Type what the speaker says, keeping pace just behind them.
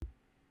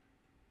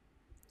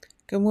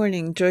Good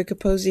morning. Joy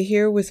Capozzi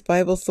here with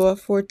Bible Thought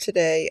for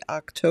today,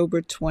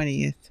 October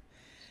 20th.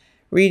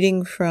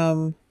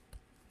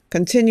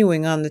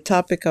 Continuing on the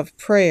topic of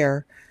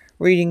prayer,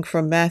 reading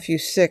from Matthew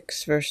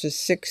 6, verses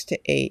 6 to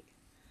 8.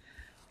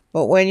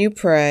 But when you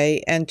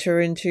pray, enter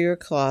into your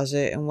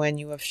closet, and when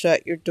you have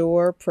shut your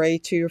door, pray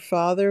to your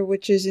Father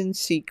which is in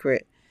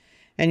secret,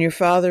 and your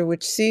Father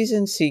which sees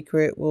in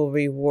secret will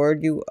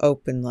reward you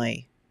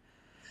openly.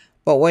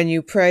 But when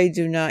you pray,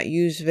 do not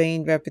use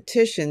vain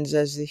repetitions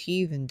as the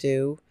heathen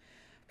do,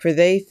 for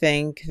they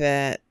think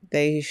that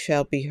they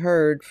shall be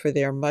heard for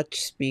their much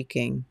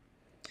speaking.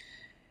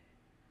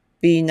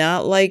 Be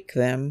not like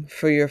them,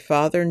 for your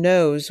Father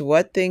knows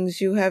what things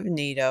you have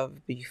need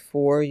of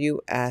before you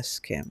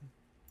ask him.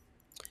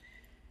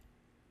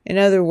 In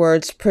other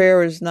words,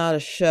 prayer is not a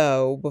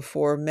show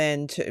before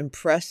men to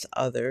impress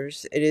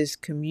others. It is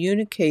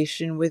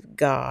communication with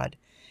God,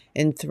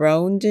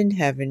 enthroned in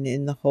heaven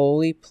in the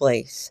holy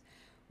place,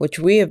 which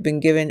we have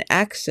been given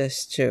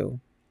access to.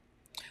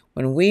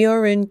 When we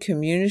are in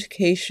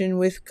communication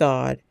with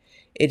God,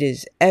 it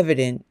is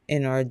evident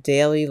in our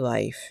daily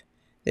life.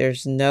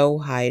 There's no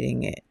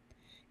hiding it.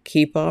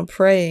 Keep on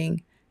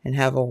praying and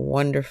have a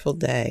wonderful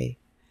day.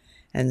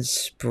 And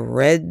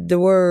spread the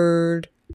word.